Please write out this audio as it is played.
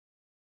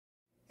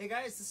Hey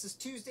guys, this is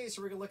Tuesday,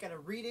 so we're going to look at a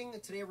reading.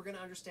 Today we're going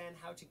to understand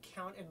how to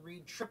count and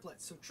read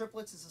triplets. So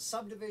triplets is a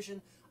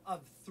subdivision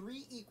of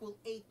 3 equal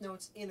eighth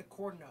notes in a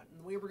quarter note. And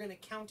the way we're going to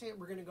count it,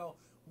 we're going to go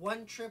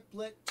 1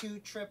 triplet, 2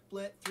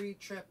 triplet, 3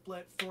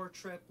 triplet, 4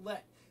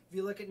 triplet. If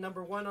you look at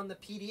number 1 on the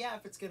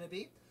PDF, it's going to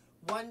be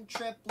 1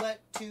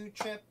 triplet, 2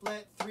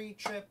 triplet, 3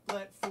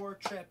 triplet, 4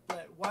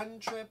 triplet, 1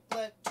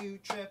 triplet, 2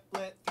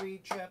 triplet, 3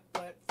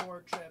 triplet,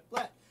 4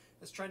 triplet.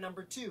 Let's try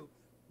number 2.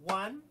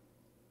 1,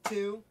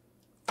 2,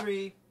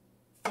 3,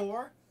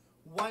 4.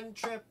 1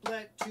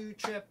 triplet, 2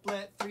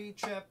 triplet, 3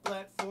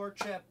 triplet, 4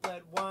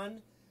 triplet.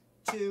 1,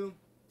 2,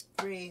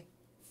 3,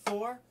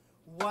 4.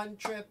 1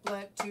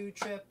 triplet, 2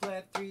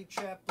 triplet, 3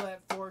 triplet,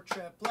 4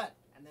 triplet.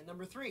 And then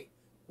number 3.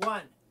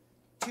 1,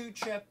 2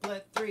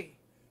 triplet, 3.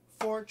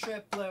 4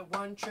 triplet,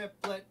 1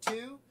 triplet,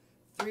 2.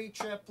 3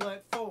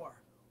 triplet, 4.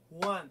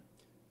 1,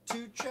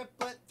 2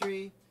 triplet,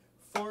 3.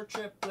 4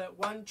 triplet,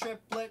 1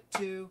 triplet,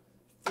 2.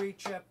 3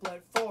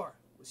 triplet, 4.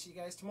 We'll see you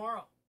guys tomorrow.